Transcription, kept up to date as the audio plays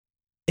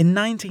In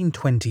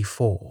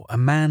 1924, a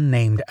man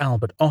named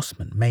Albert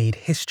Ostman made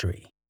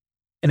history.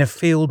 In a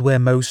field where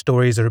most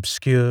stories are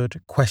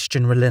obscured,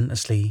 questioned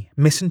relentlessly,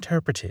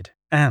 misinterpreted,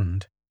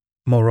 and,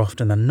 more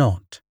often than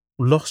not,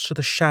 lost to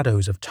the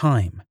shadows of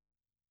time.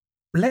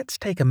 Let's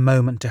take a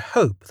moment to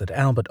hope that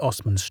Albert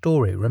Ostman's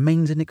story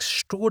remains an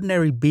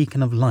extraordinary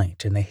beacon of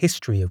light in the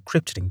history of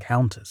cryptid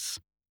encounters.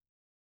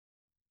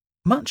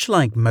 Much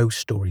like most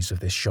stories of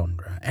this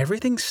genre,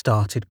 everything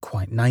started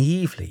quite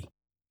naively,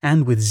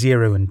 and with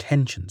zero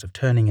intentions of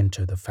turning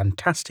into the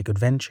fantastic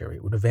adventure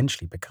it would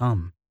eventually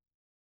become.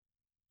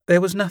 There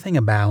was nothing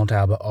about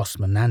Albert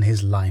Ostman and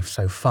his life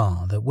so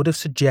far that would have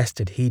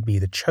suggested he'd be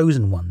the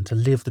chosen one to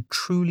live the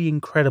truly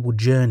incredible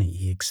journey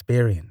he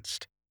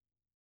experienced.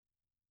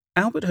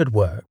 Albert had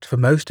worked for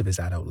most of his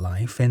adult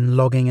life in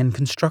logging and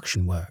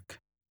construction work.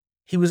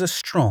 He was a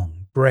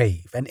strong,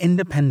 brave, and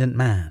independent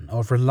man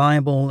of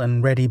reliable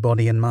and ready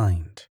body and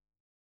mind.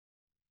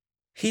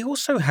 He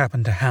also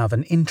happened to have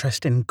an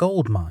interest in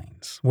gold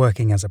mines,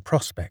 working as a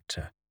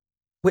prospector,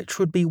 which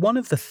would be one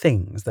of the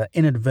things that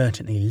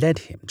inadvertently led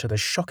him to the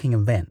shocking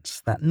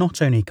events that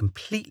not only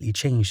completely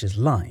changed his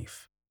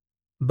life,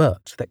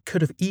 but that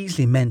could have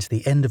easily meant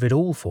the end of it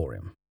all for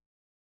him.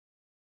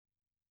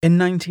 In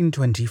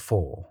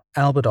 1924,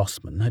 Albert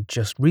Ostman had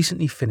just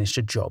recently finished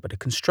a job at a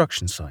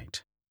construction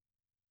site.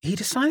 He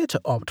decided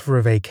to opt for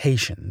a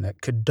vacation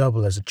that could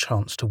double as a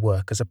chance to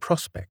work as a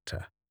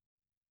prospector.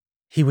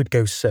 He would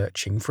go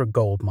searching for a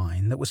gold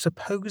mine that was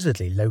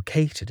supposedly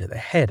located at the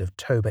head of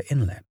Toba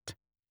Inlet.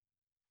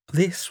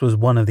 This was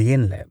one of the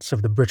inlets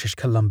of the British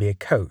Columbia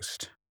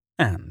coast,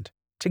 and,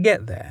 to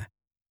get there,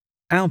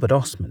 Albert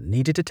Ostman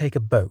needed to take a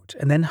boat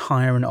and then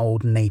hire an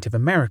old Native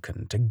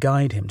American to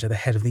guide him to the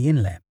head of the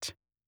inlet.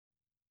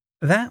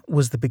 That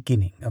was the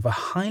beginning of a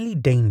highly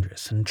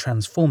dangerous and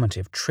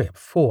transformative trip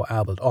for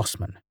Albert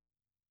Ostman,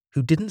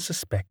 who didn't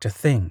suspect a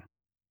thing.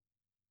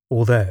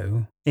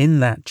 Although,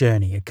 in that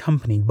journey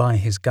accompanied by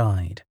his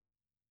guide,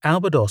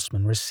 Albert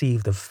Ostman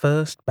received the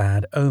first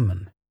bad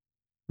omen,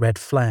 red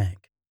flag,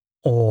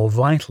 or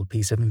vital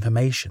piece of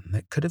information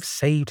that could have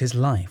saved his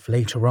life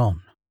later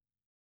on.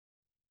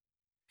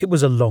 It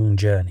was a long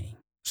journey,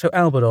 so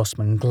Albert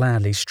Ostman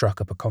gladly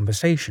struck up a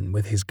conversation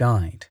with his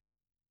guide.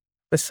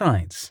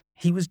 Besides,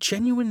 he was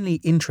genuinely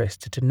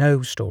interested to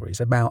know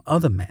stories about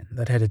other men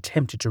that had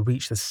attempted to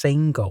reach the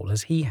same goal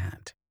as he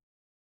had.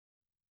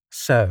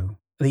 So,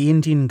 the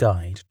Indian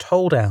guide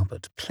told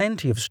Albert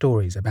plenty of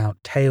stories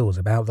about tales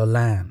about the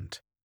land.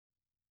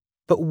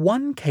 But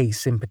one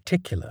case in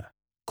particular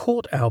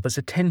caught Albert's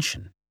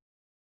attention.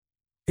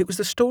 It was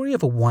the story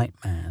of a white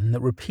man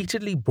that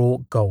repeatedly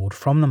brought gold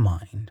from the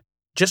mine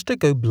just to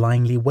go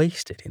blindly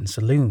waste it in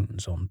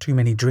saloons on too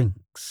many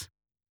drinks.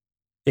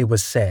 It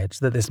was said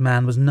that this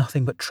man was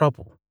nothing but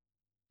trouble,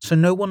 so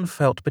no one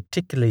felt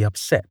particularly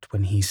upset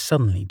when he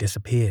suddenly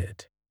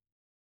disappeared.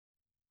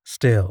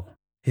 Still,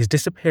 his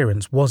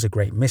disappearance was a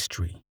great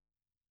mystery,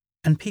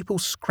 and people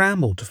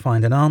scrambled to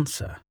find an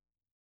answer.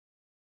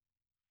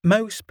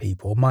 Most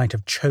people might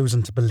have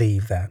chosen to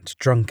believe that,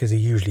 drunk as he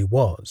usually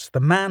was, the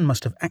man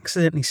must have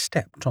accidentally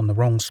stepped on the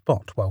wrong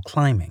spot while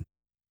climbing,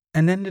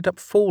 and ended up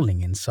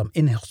falling in some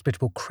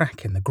inhospitable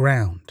crack in the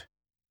ground,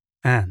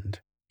 and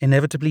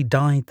inevitably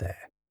died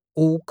there,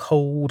 all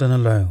cold and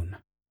alone.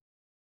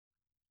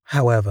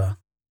 However,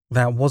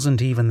 that wasn't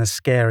even the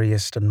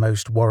scariest and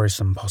most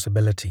worrisome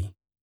possibility.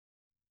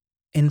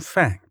 In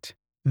fact,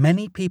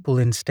 many people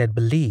instead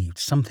believed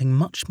something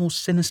much more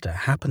sinister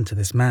happened to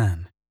this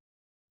man.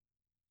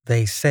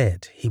 They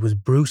said he was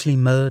brutally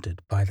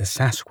murdered by the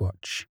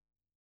Sasquatch.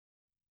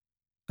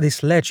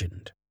 This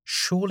legend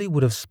surely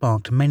would have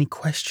sparked many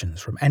questions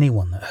from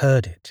anyone that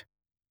heard it.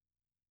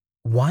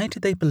 Why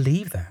did they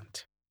believe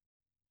that?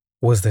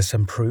 Was there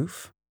some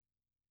proof?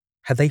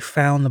 Had they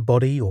found the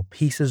body or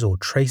pieces or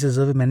traces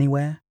of him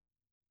anywhere?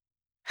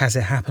 Has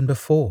it happened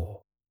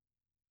before?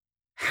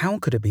 How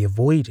could it be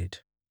avoided?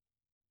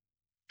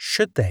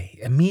 Should they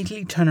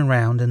immediately turn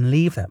around and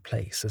leave that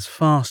place as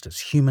fast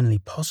as humanly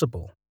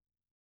possible?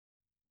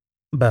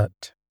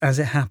 But, as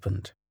it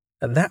happened,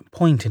 at that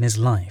point in his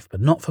life,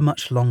 but not for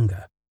much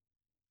longer,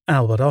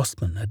 Albert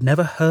Ostman had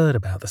never heard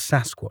about the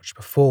Sasquatch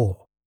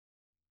before.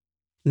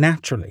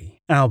 Naturally,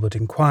 Albert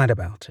inquired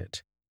about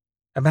it,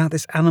 about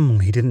this animal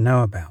he didn't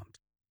know about,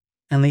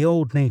 and the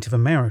old Native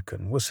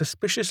American was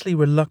suspiciously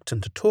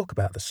reluctant to talk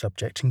about the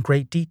subject in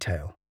great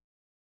detail.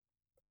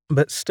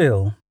 But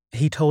still,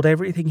 he told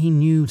everything he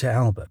knew to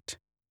Albert,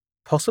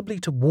 possibly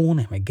to warn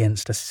him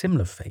against a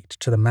similar fate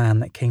to the man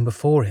that came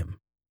before him.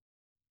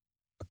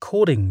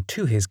 According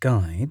to his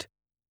guide,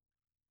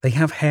 they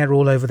have hair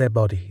all over their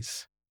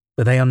bodies,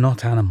 but they are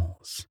not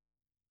animals.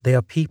 They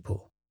are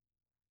people,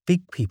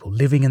 big people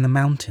living in the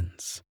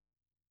mountains.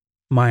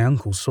 My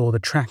uncle saw the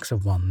tracks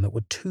of one that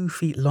were 2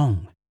 feet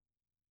long.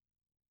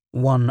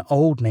 One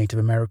old Native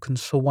American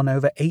saw one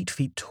over 8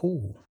 feet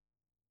tall.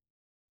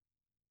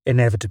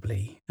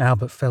 Inevitably,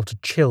 Albert felt a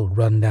chill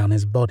run down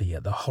his body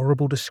at the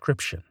horrible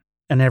description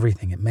and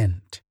everything it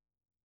meant.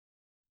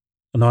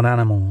 Not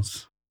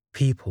animals,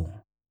 people.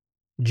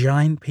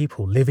 Giant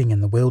people living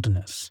in the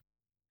wilderness,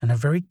 and are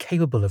very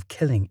capable of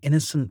killing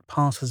innocent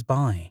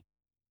passers-by.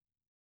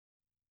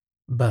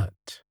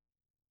 But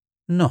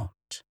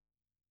not.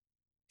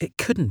 It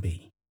couldn't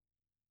be.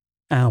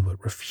 Albert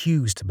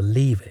refused to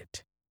believe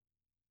it,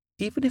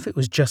 even if it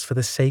was just for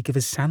the sake of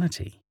his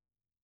sanity.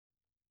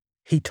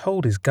 He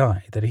told his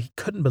guide that he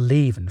couldn't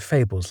believe in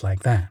fables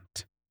like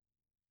that.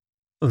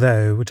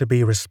 Though, to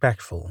be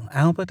respectful,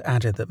 Albert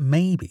added that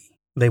maybe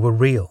they were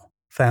real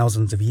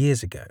thousands of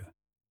years ago,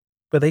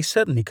 but they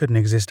certainly couldn't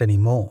exist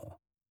anymore.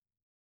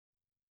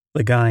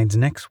 The guide's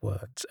next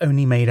words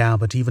only made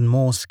Albert even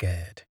more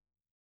scared.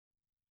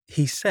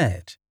 He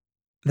said,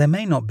 "There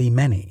may not be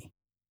many,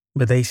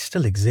 but they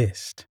still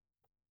exist."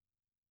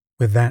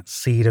 With that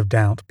seed of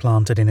doubt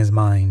planted in his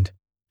mind,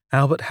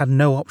 Albert had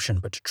no option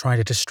but to try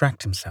to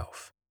distract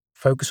himself,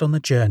 focus on the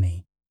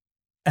journey,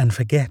 and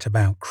forget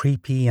about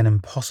creepy and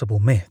impossible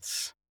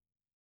myths.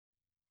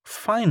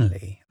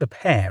 Finally, the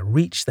pair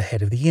reached the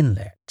head of the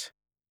inlet.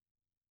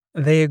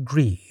 They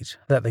agreed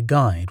that the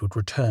guide would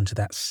return to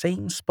that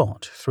same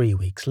spot 3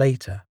 weeks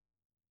later.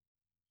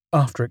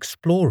 After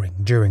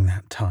exploring during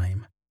that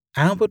time,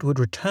 Albert would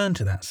return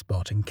to that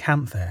spot and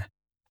camp there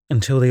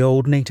until the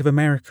old Native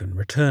American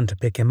returned to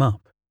pick him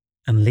up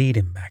and lead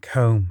him back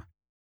home.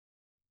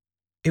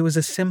 It was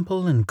a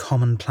simple and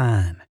common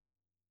plan,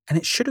 and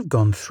it should have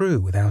gone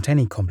through without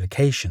any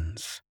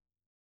complications.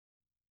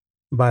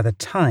 By the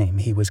time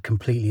he was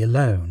completely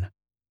alone,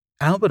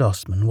 Albert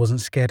Ostman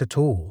wasn't scared at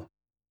all.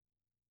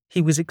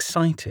 He was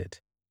excited,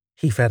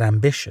 he felt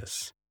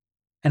ambitious,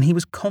 and he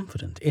was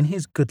confident in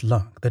his good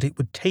luck that it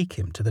would take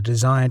him to the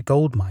desired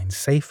gold mines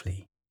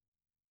safely.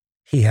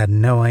 He had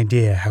no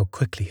idea how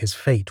quickly his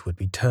fate would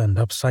be turned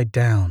upside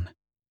down.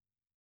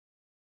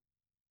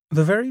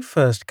 The very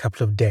first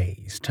couple of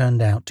days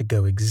turned out to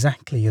go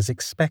exactly as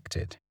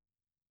expected.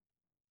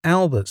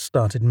 Albert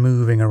started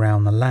moving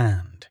around the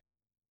land,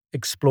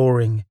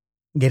 exploring,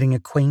 getting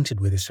acquainted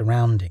with his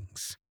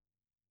surroundings,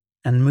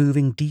 and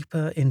moving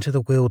deeper into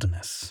the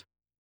wilderness.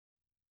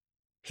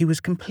 He was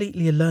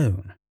completely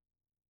alone,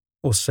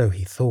 or so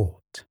he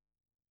thought.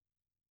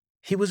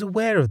 He was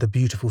aware of the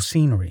beautiful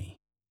scenery,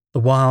 the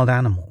wild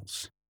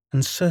animals,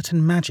 and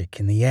certain magic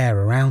in the air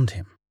around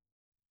him.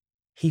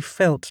 He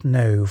felt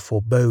no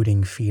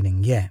foreboding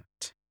feeling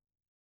yet.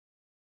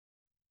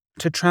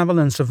 To travel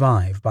and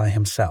survive by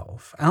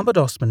himself, Albert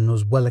Ostman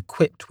was well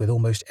equipped with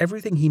almost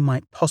everything he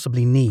might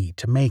possibly need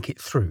to make it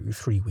through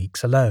 3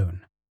 weeks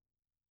alone.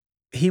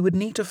 He would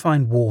need to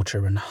find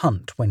water and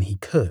hunt when he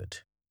could,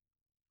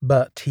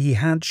 but he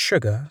had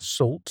sugar,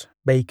 salt,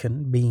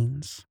 bacon,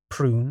 beans,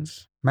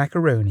 prunes,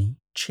 macaroni,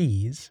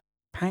 cheese,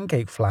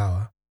 pancake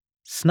flour,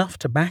 snuff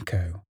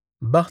tobacco,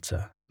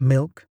 butter,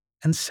 milk,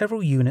 and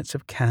several units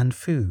of canned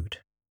food.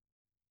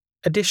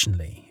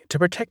 Additionally, to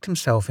protect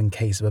himself in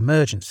case of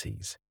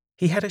emergencies,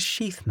 he had a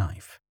sheath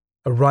knife,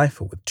 a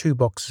rifle with 2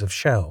 boxes of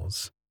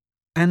shells,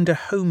 and a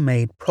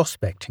homemade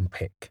prospecting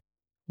pick,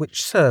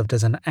 which served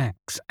as an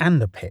axe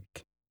and a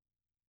pick.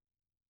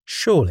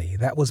 Surely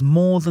that was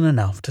more than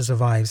enough to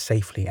survive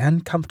safely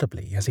and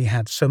comfortably, as he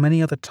had so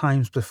many other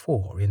times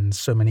before in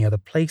so many other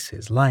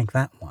places like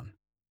that one.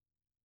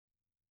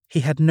 He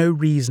had no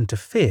reason to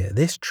fear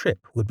this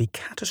trip would be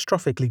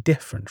catastrophically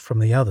different from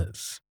the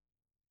others.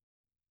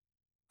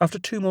 After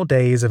 2 more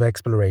days of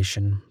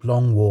exploration,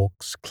 long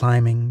walks,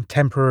 climbing,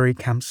 temporary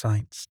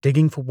campsites,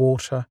 digging for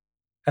water,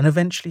 and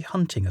eventually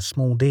hunting a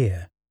small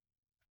deer,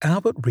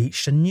 Albert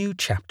reached a new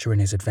chapter in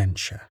his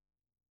adventure.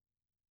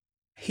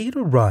 He had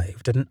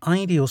arrived at an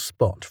ideal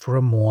spot for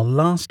a more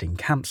lasting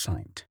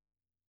campsite.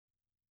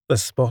 The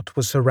spot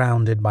was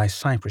surrounded by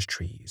cypress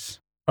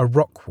trees, a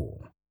rock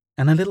wall,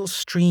 and a little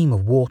stream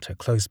of water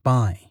close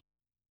by.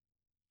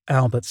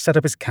 Albert set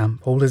up his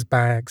camp, all his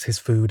bags, his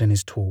food, and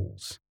his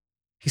tools.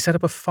 He set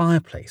up a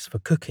fireplace for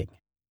cooking,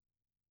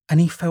 and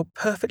he felt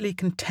perfectly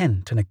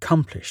content and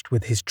accomplished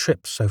with his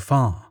trip so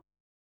far.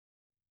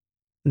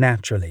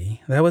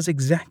 Naturally, that was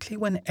exactly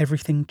when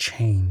everything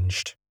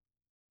changed.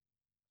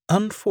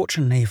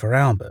 Unfortunately for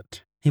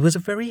Albert, he was a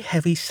very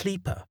heavy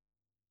sleeper.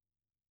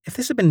 If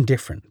this had been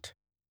different,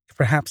 if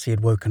perhaps he had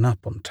woken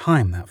up on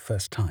time that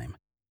first time,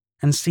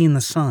 and seen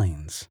the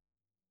signs,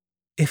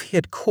 if he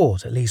had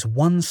caught at least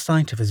one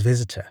sight of his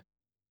visitor,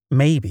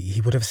 maybe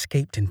he would have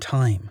escaped in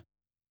time.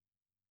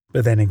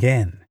 But then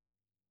again,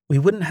 we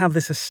wouldn't have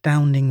this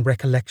astounding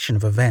recollection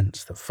of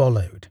events that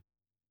followed.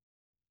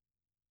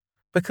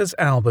 Because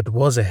Albert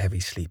was a heavy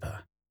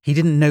sleeper, he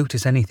didn't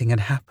notice anything had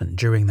happened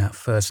during that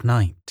first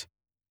night.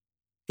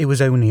 It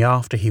was only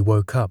after he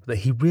woke up that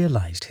he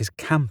realized his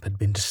camp had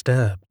been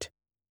disturbed.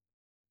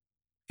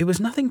 It was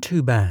nothing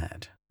too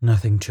bad,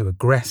 nothing too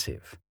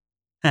aggressive,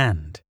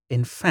 and,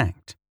 in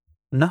fact,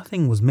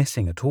 nothing was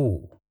missing at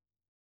all.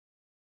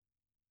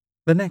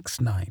 The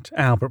next night,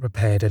 Albert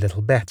prepared a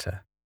little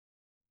better.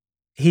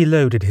 He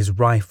loaded his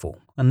rifle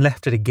and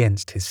left it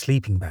against his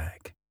sleeping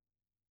bag.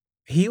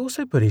 He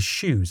also put his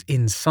shoes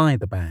inside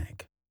the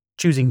bag,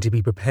 choosing to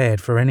be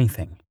prepared for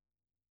anything.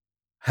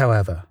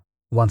 However,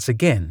 once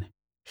again,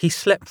 he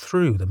slept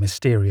through the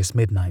mysterious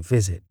midnight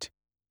visit.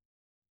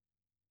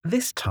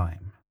 This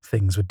time,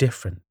 things were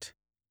different.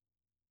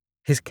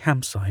 His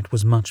campsite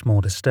was much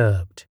more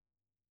disturbed.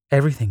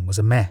 Everything was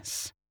a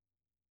mess.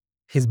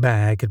 His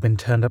bag had been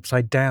turned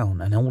upside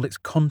down and all its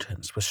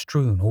contents were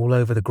strewn all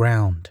over the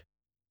ground.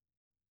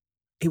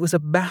 It was a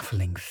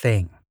baffling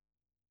thing.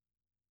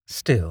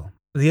 Still,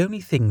 the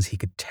only things he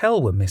could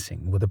tell were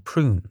missing were the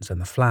prunes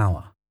and the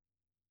flour.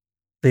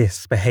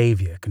 This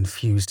behavior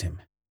confused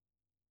him.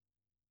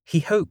 He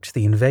hoped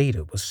the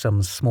invader was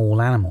some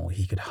small animal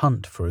he could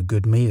hunt for a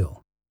good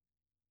meal,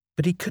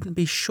 but he couldn't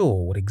be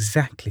sure what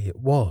exactly it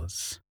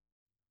was.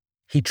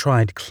 He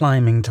tried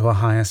climbing to a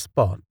higher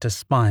spot to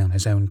spy on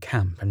his own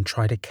camp and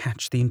try to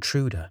catch the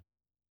intruder,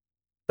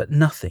 but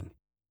nothing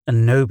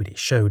and nobody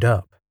showed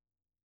up.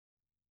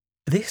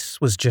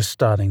 This was just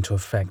starting to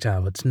affect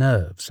Albert's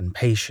nerves and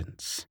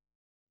patience.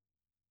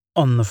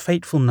 On the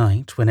fateful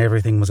night when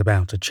everything was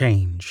about to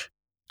change,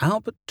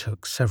 Albert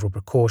took several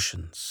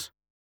precautions.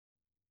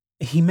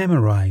 He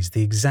memorized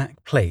the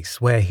exact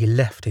place where he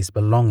left his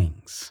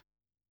belongings.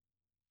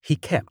 He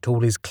kept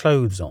all his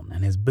clothes on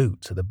and his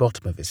boots at the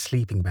bottom of his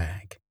sleeping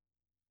bag.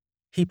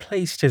 He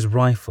placed his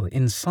rifle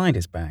inside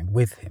his bag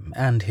with him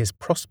and his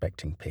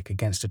prospecting pick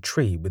against a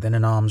tree within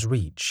an arm's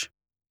reach.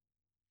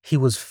 He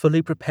was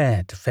fully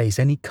prepared to face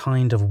any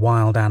kind of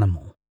wild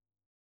animal.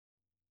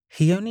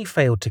 He only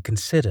failed to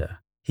consider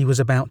he was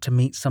about to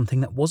meet something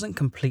that wasn't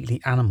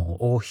completely animal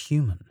or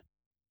human.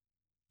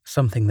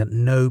 Something that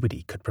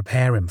nobody could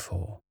prepare him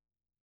for.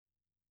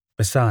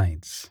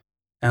 Besides,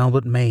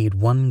 Albert made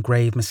one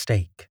grave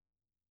mistake.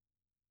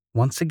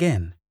 Once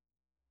again,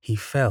 he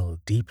fell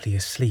deeply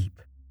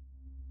asleep.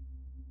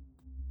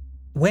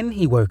 When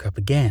he woke up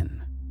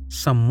again,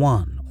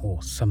 someone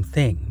or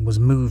something was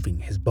moving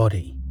his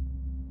body.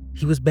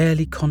 He was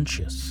barely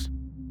conscious,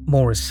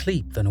 more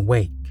asleep than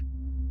awake,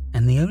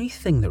 and the only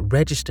thing that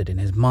registered in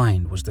his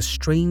mind was the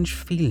strange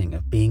feeling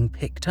of being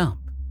picked up.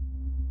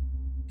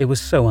 It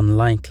was so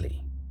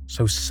unlikely,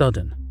 so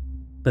sudden,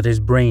 that his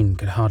brain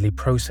could hardly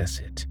process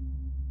it.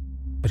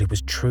 But it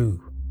was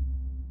true.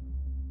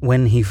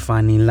 When he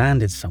finally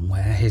landed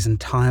somewhere, his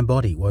entire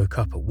body woke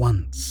up at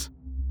once.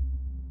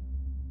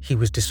 He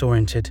was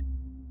disoriented,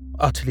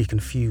 utterly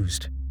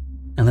confused,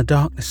 and the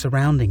darkness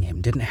surrounding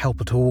him didn't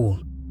help at all.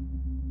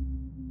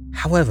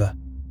 However,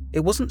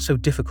 it wasn't so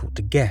difficult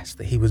to guess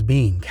that he was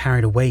being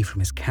carried away from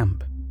his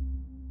camp.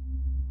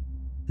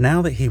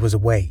 Now that he was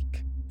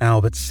awake,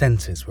 Albert's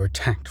senses were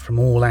attacked from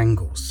all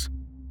angles.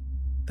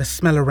 The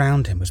smell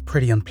around him was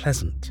pretty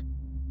unpleasant,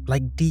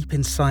 like deep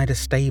inside a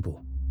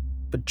stable,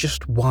 but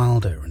just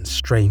wilder and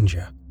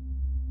stranger.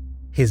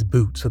 His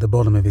boots at the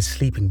bottom of his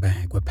sleeping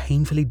bag were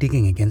painfully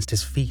digging against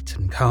his feet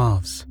and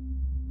calves.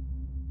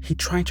 He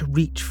tried to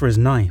reach for his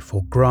knife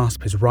or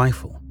grasp his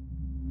rifle,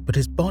 but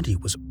his body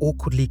was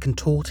awkwardly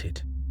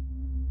contorted.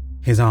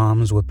 His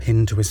arms were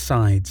pinned to his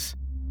sides,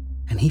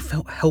 and he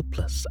felt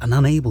helpless and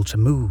unable to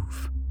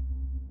move.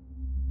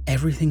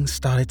 Everything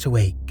started to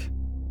ache.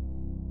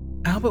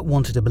 Albert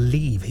wanted to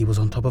believe he was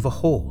on top of a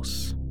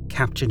horse,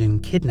 captured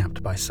and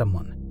kidnapped by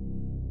someone.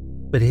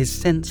 But his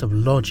sense of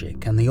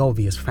logic and the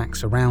obvious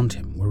facts around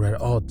him were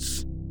at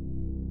odds.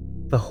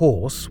 The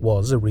horse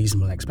was a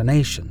reasonable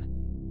explanation,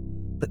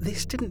 but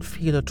this didn't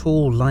feel at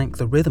all like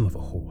the rhythm of a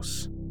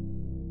horse.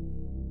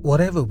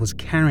 Whatever was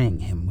carrying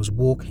him was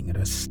walking at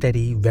a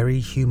steady, very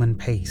human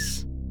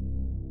pace.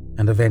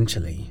 And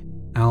eventually,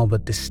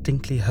 Albert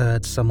distinctly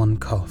heard someone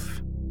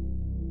cough.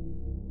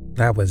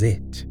 That was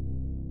it.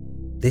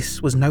 This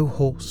was no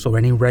horse or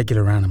any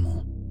regular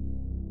animal.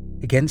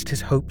 Against his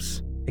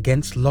hopes,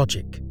 against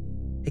logic,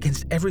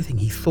 against everything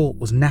he thought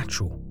was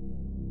natural,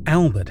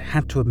 Albert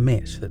had to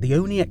admit that the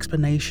only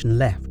explanation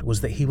left was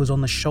that he was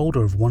on the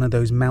shoulder of one of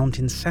those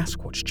mountain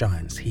Sasquatch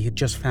giants he had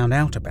just found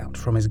out about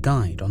from his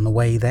guide on the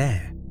way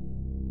there.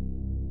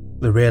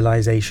 The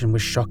realization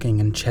was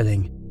shocking and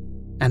chilling,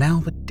 and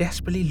Albert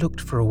desperately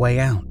looked for a way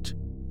out,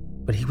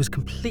 but he was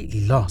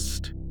completely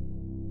lost.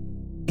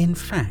 In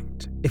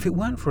fact, if it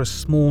weren't for a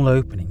small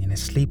opening in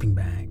his sleeping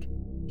bag,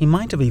 he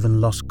might have even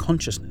lost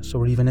consciousness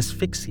or even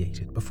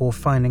asphyxiated before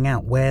finding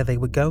out where they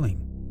were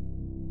going.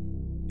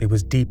 It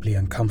was deeply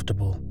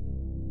uncomfortable.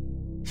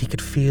 He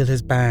could feel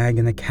his bag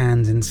and the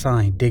cans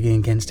inside digging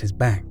against his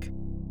back,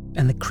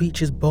 and the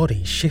creature's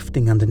body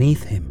shifting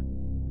underneath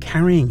him,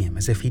 carrying him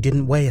as if he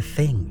didn't weigh a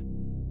thing.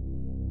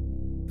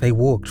 They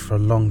walked for a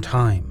long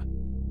time,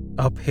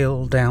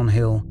 uphill,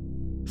 downhill,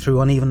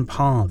 through uneven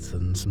paths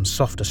and some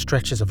softer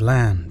stretches of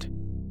land.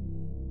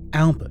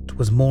 Albert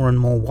was more and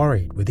more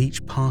worried with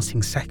each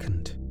passing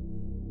second.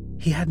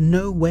 He had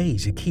no way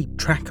to keep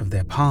track of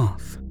their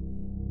path.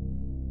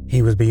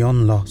 He was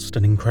beyond lost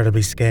and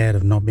incredibly scared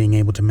of not being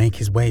able to make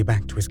his way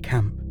back to his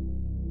camp.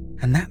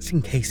 And that's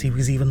in case he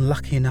was even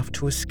lucky enough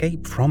to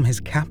escape from his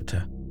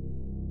captor.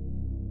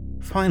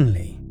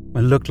 Finally, it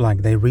looked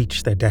like they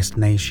reached their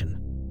destination.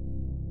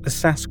 The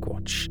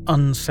Sasquatch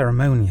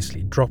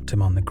unceremoniously dropped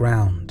him on the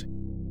ground,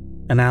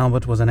 and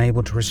Albert was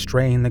unable to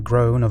restrain the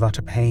groan of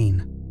utter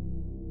pain.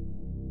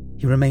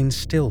 He remained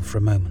still for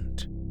a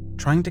moment,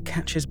 trying to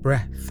catch his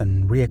breath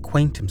and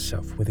reacquaint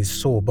himself with his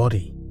sore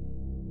body.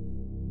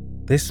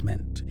 This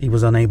meant he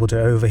was unable to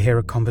overhear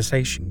a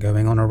conversation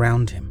going on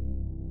around him.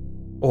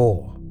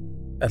 Or,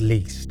 at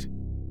least,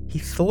 he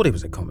thought it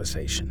was a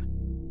conversation.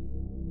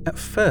 At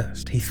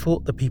first, he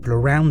thought the people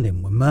around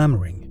him were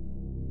murmuring.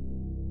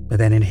 But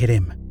then it hit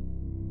him.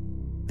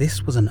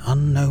 This was an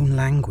unknown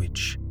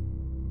language.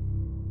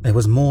 There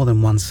was more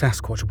than one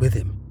Sasquatch with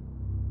him,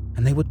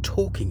 and they were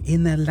talking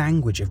in their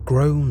language of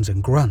groans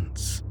and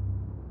grunts.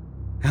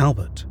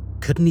 Albert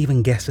couldn't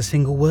even guess a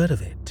single word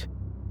of it.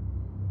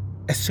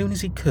 As soon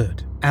as he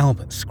could,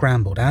 Albert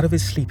scrambled out of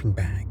his sleeping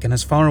bag and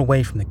as far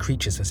away from the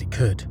creatures as he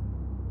could.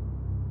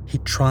 He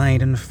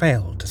tried and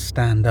failed to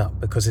stand up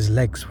because his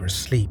legs were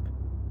asleep.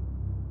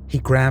 He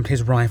grabbed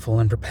his rifle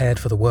and prepared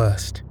for the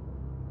worst.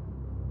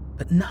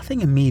 But nothing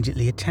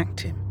immediately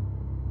attacked him,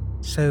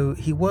 so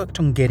he worked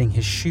on getting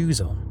his shoes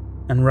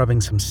on and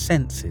rubbing some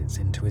senses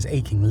into his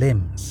aching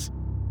limbs.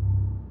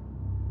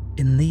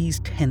 In these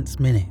tense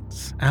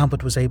minutes,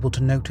 Albert was able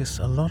to notice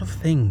a lot of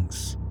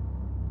things.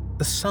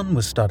 The sun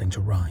was starting to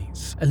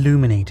rise,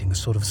 illuminating a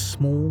sort of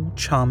small,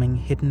 charming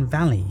hidden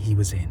valley he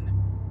was in,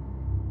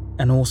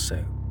 and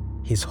also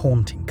his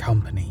haunting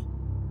company.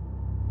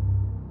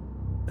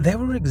 There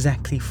were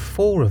exactly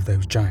 4 of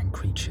those giant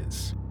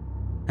creatures,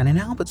 and in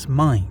Albert's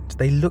mind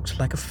they looked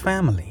like a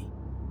family.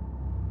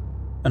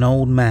 An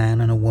old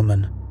man and a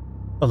woman,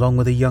 along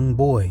with a young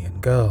boy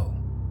and girl.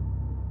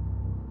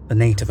 The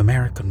Native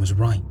American was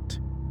right.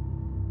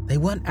 They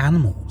weren't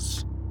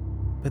animals,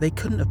 but they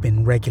couldn't have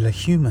been regular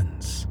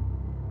humans.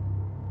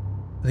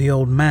 The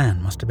old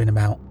man must have been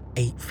about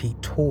 8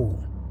 feet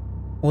tall,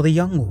 while the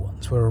younger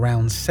ones were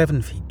around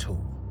 7 feet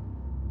tall.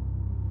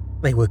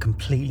 They were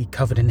completely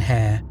covered in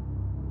hair,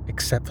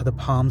 except for the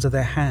palms of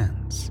their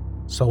hands,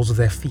 soles of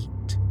their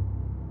feet,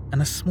 and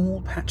a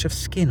small patch of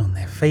skin on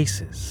their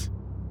faces.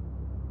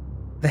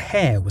 The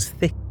hair was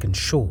thick and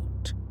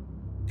short,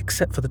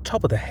 except for the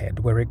top of the head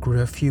where it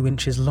grew a few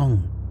inches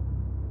long.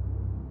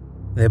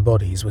 Their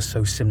bodies were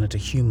so similar to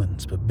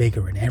humans, but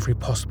bigger in every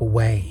possible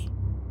way.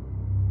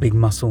 Big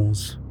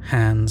muscles,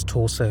 hands,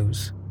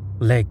 torsos,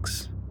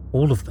 legs,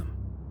 all of them.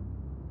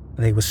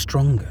 They were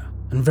stronger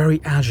and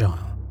very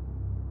agile,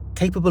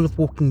 capable of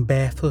walking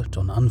barefoot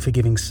on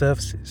unforgiving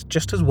surfaces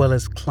just as well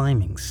as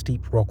climbing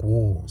steep rock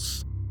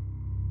walls.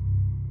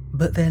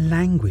 But their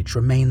language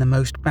remained the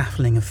most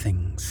baffling of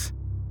things.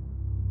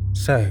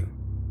 So,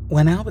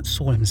 when Albert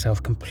saw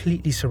himself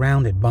completely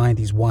surrounded by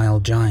these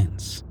wild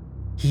giants,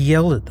 he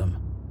yelled at them,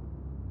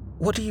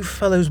 "What do you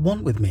fellows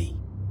want with me?"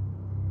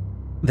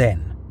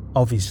 Then,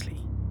 obviously,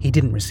 he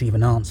didn't receive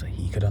an answer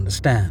he could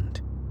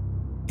understand.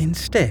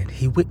 Instead,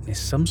 he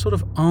witnessed some sort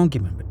of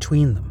argument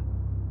between them.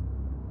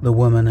 The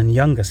woman and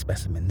younger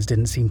specimens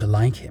didn't seem to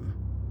like him,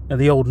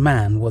 and the old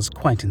man was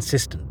quite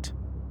insistent.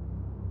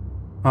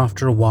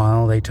 After a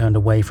while, they turned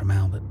away from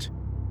Albert,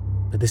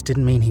 but this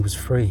didn't mean he was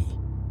free.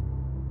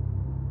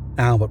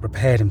 Albert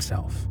prepared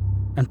himself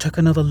and took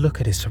another look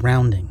at his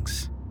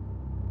surroundings.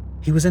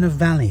 He was in a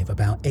valley of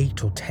about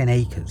 8 or 10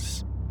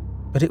 acres,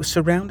 but it was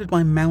surrounded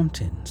by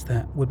mountains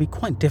that would be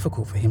quite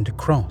difficult for him to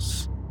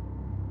cross.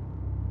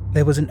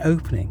 There was an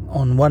opening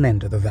on one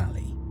end of the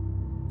valley,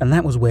 and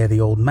that was where the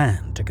old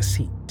man took a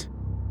seat.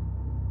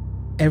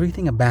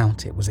 Everything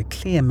about it was a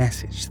clear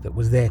message that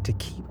was there to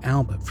keep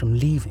Albert from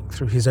leaving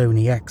through his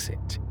only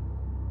exit.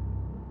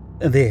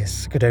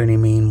 This could only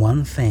mean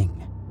one thing,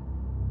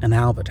 and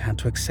Albert had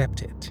to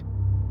accept it.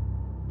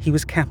 He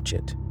was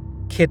captured,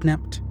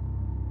 kidnapped,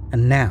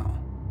 and now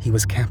he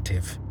was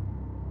captive.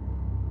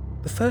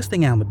 The first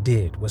thing Albert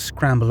did was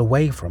scramble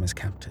away from his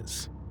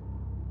captors.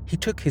 He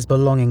took his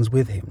belongings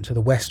with him to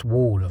the west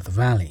wall of the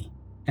valley,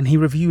 and he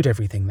reviewed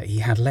everything that he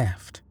had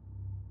left.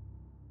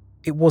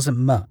 It wasn't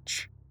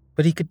much,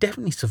 but he could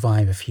definitely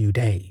survive a few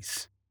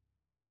days.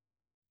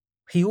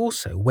 He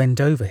also went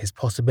over his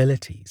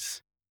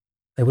possibilities.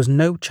 There was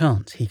no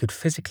chance he could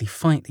physically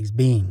fight these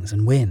beings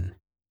and win.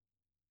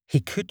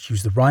 He could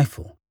use the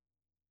rifle.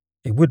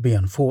 It would be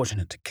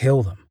unfortunate to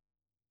kill them.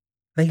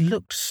 They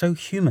looked so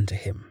human to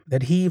him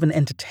that he even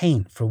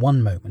entertained for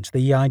one moment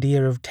the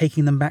idea of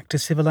taking them back to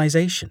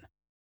civilization.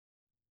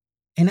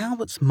 In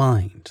Albert's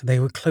mind, they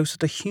were closer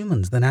to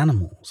humans than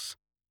animals.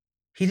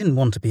 He didn't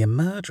want to be a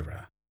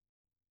murderer.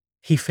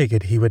 He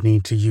figured he would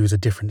need to use a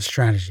different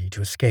strategy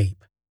to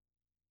escape.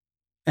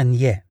 And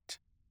yet,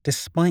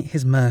 despite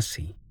his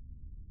mercy,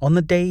 on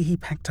the day he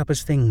packed up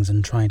his things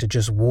and tried to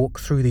just walk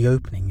through the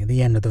opening at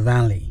the end of the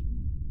valley,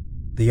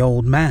 the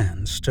old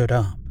man stood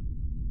up,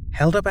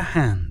 held up a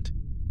hand,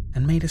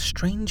 and made a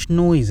strange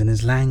noise in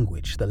his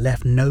language that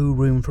left no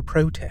room for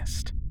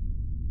protest.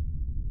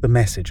 The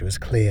message was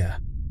clear.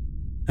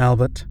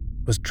 Albert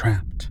was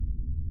trapped.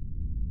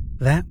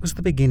 That was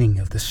the beginning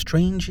of the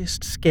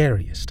strangest,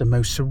 scariest, and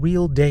most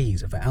surreal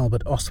days of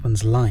Albert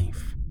Ostman's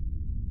life.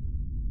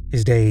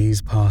 His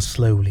days passed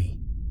slowly,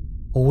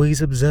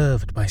 always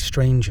observed by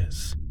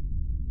strangers,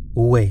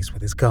 always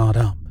with his guard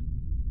up,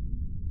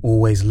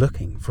 always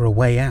looking for a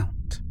way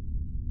out.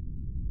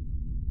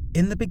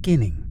 In the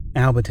beginning,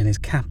 Albert and his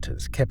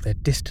captors kept their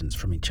distance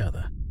from each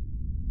other.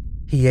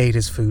 He ate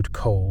his food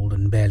cold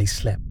and barely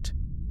slept.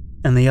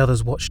 and the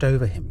others watched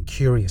over him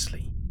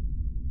curiously,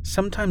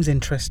 sometimes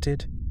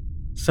interested,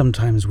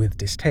 sometimes with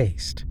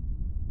distaste,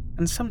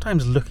 and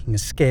sometimes looking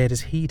as scared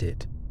as he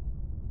did.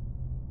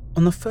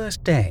 On the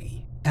first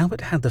day,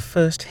 Albert had the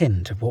first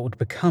hint of what would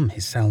become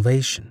his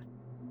salvation.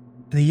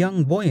 The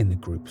young boy in the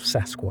group of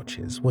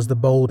Sasquatches was the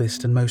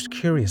boldest and most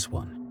curious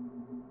one.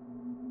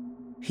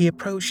 He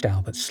approached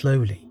Albert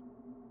slowly,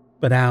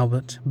 but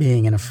Albert,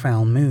 being in a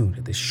foul mood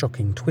at this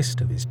shocking twist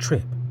of his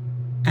trip,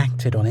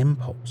 acted on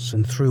impulse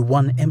and threw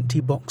one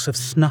empty box of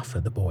snuff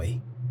at the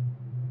boy.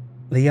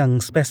 The young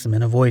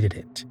specimen avoided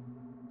it,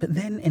 but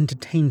then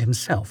entertained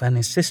himself and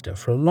his sister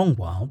for a long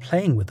while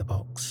playing with the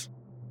box.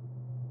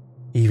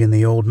 Even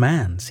the old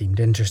man seemed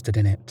interested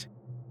in it.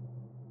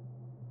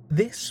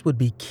 This would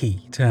be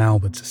key to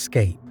Albert's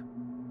escape.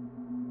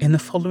 In the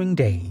following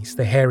days,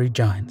 the hairy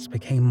giants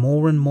became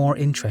more and more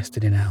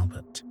interested in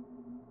Albert,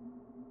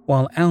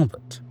 while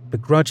Albert,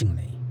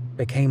 begrudgingly,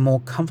 became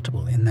more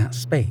comfortable in that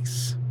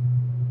space.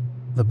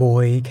 The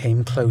boy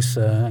came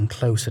closer and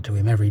closer to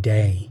him every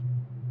day.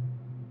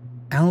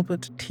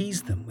 Albert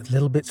teased them with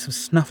little bits of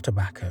snuff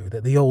tobacco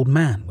that the old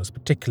man was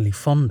particularly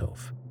fond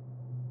of,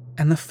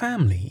 and the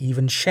family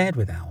even shared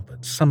with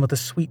Albert some of the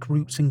sweet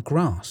roots and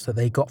grass that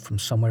they got from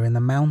somewhere in the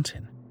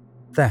mountain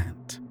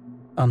that,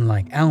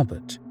 unlike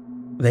Albert,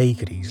 they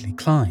could easily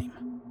climb.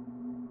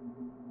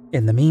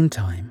 In the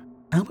meantime,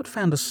 Albert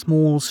found a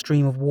small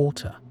stream of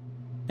water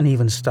and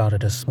even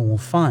started a small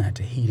fire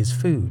to heat his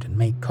food and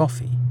make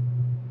coffee.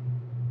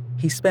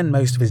 He spent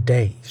most of his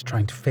days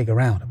trying to figure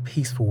out a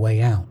peaceful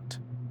way out,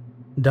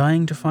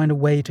 dying to find a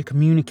way to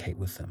communicate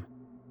with them,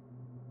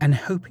 and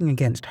hoping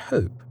against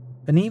hope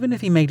that even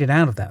if he made it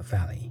out of that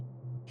valley,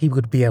 he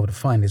would be able to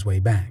find his way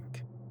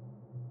back.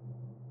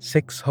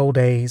 6 whole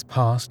days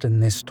passed in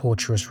this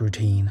torturous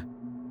routine.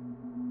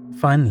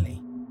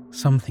 Finally,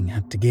 something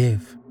had to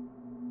give.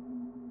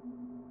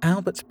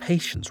 Albert's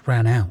patience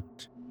ran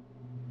out.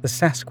 The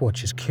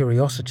Sasquatch's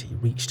curiosity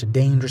reached a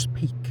dangerous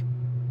peak,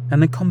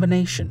 and the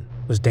combination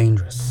was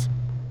dangerous.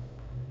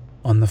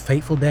 On the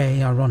fateful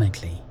day,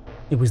 ironically,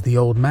 it was the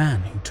old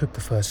man who took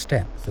the first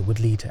step that would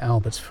lead to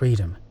Albert's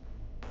freedom.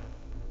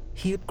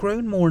 He had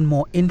grown more and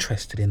more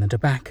interested in the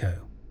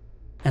tobacco,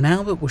 and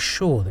Albert was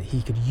sure that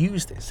he could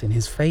use this in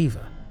his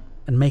favor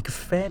and make a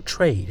fair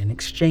trade in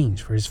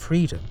exchange for his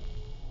freedom.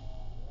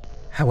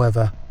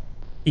 However,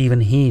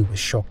 even he was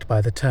shocked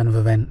by the turn of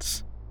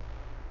events.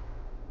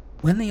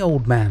 When the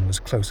old man was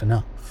close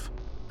enough,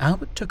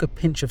 Albert took a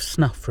pinch of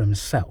snuff for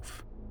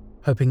himself,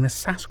 hoping the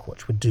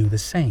Sasquatch would do the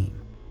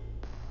same.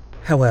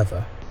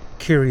 However,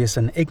 curious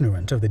and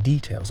ignorant of the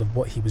details of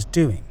what he was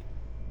doing,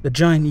 the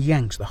giant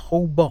yanked the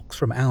whole box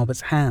from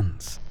Albert's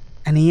hands,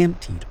 and he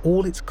emptied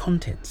all its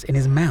contents in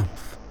his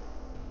mouth,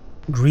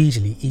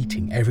 greedily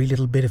eating every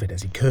little bit of it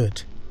as he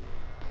could.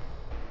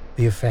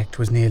 The effect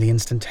was nearly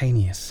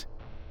instantaneous.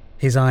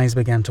 His eyes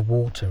began to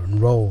water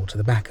and roll to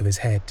the back of his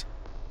head.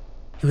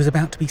 He was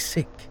about to be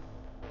sick,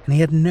 and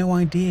he had no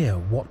idea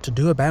what to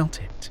do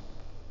about it.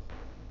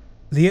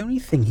 The only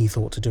thing he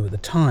thought to do at the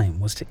time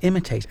was to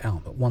imitate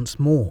Albert once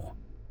more.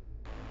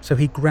 So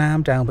he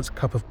grabbed Albert's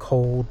cup of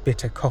cold,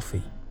 bitter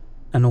coffee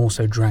and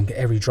also drank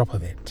every drop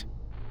of it.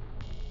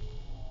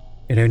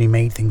 It only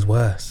made things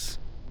worse.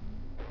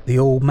 The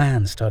old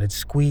man started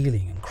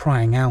squealing and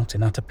crying out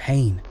in utter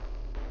pain,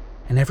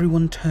 and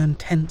everyone turned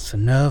tense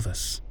and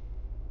nervous.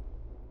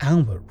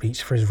 Albert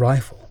reached for his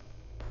rifle,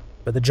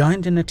 but the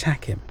giant didn't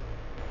attack him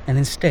and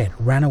instead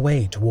ran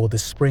away toward the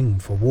spring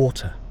for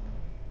water.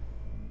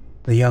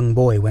 The young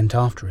boy went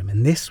after him,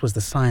 and this was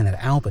the sign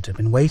that Albert had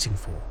been waiting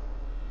for.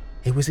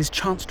 It was his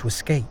chance to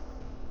escape.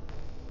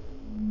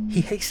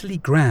 He hastily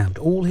grabbed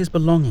all his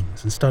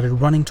belongings and started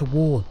running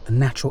toward the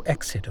natural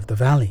exit of the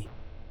valley.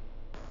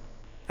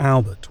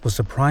 Albert was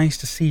surprised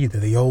to see that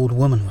the old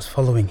woman was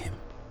following him.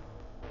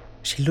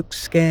 She looked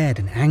scared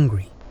and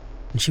angry,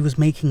 and she was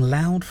making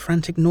loud,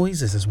 frantic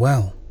noises as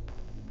well.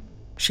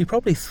 She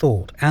probably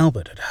thought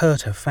Albert had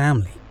hurt her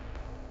family,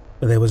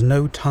 but there was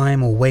no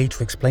time or way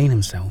to explain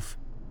himself.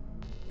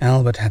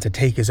 Albert had to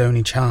take his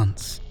only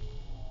chance.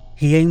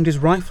 He aimed his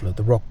rifle at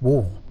the rock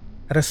wall,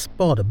 at a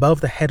spot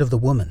above the head of the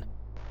woman,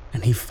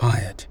 and he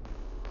fired.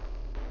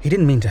 He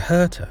didn't mean to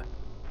hurt her,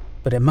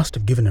 but it must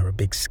have given her a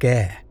big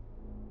scare.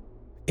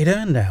 It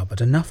earned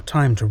Albert enough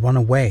time to run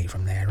away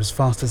from there as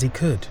fast as he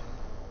could.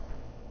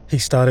 He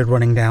started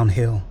running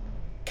downhill,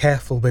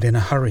 careful but in a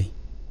hurry.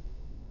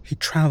 He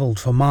traveled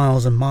for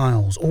miles and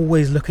miles,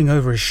 always looking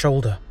over his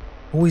shoulder,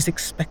 always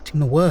expecting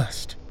the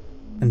worst,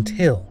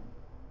 until,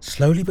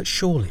 slowly but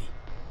surely,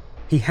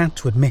 he had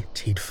to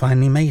admit he'd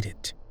finally made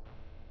it.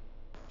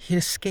 He had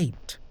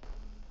escaped.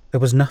 There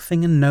was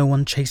nothing and no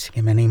one chasing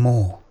him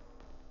anymore.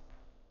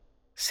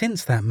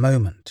 Since that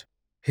moment,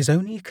 his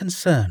only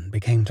concern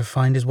became to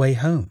find his way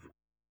home,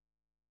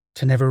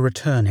 to never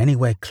return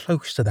anywhere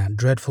close to that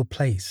dreadful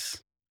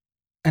place,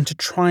 and to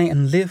try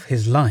and live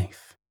his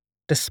life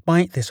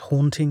despite this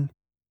haunting,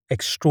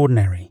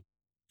 extraordinary,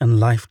 and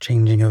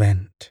life-changing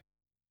event.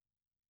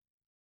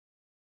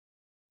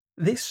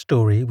 This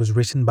story was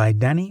written by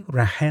Dani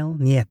Rangel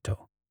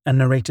Nieto and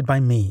narrated by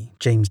me,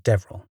 James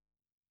Deverill.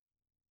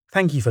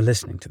 Thank you for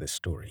listening to this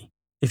story.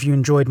 If you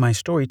enjoyed my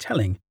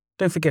storytelling,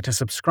 don't forget to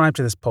subscribe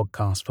to this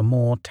podcast for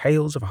more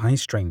tales of high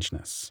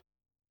strangeness.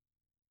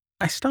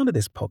 I started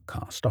this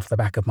podcast off the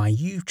back of my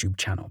YouTube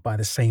channel by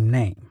the same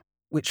name,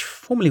 which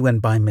formerly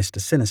went by Mr.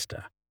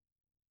 Sinister.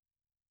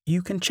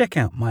 You can check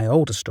out my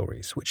older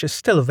stories, which are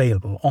still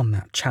available on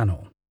that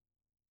channel.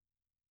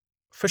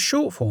 For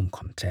short-form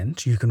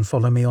content, you can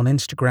follow me on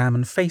Instagram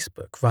and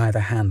Facebook via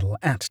the handle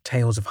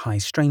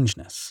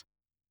 @TalesOfHighStrangeness.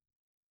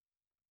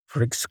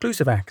 For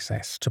exclusive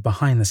access to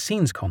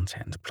behind-the-scenes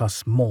content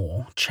plus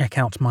more, check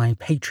out my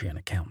Patreon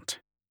account.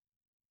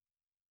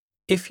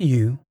 If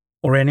you,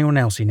 or anyone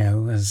else you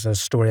know, has a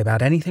story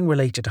about anything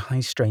related to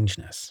high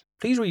strangeness,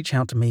 please reach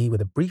out to me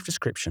with a brief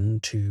description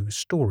to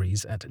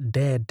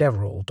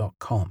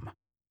stories@daredeverill.com.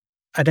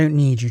 I don't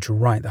need you to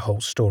write the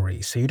whole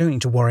story, so you don't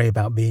need to worry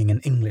about being an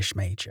English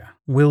major.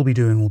 We'll be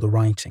doing all the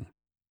writing.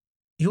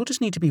 You'll just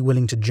need to be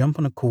willing to jump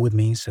on a call with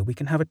me so we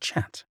can have a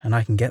chat and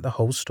I can get the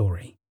whole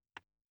story.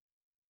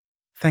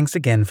 Thanks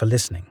again for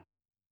listening.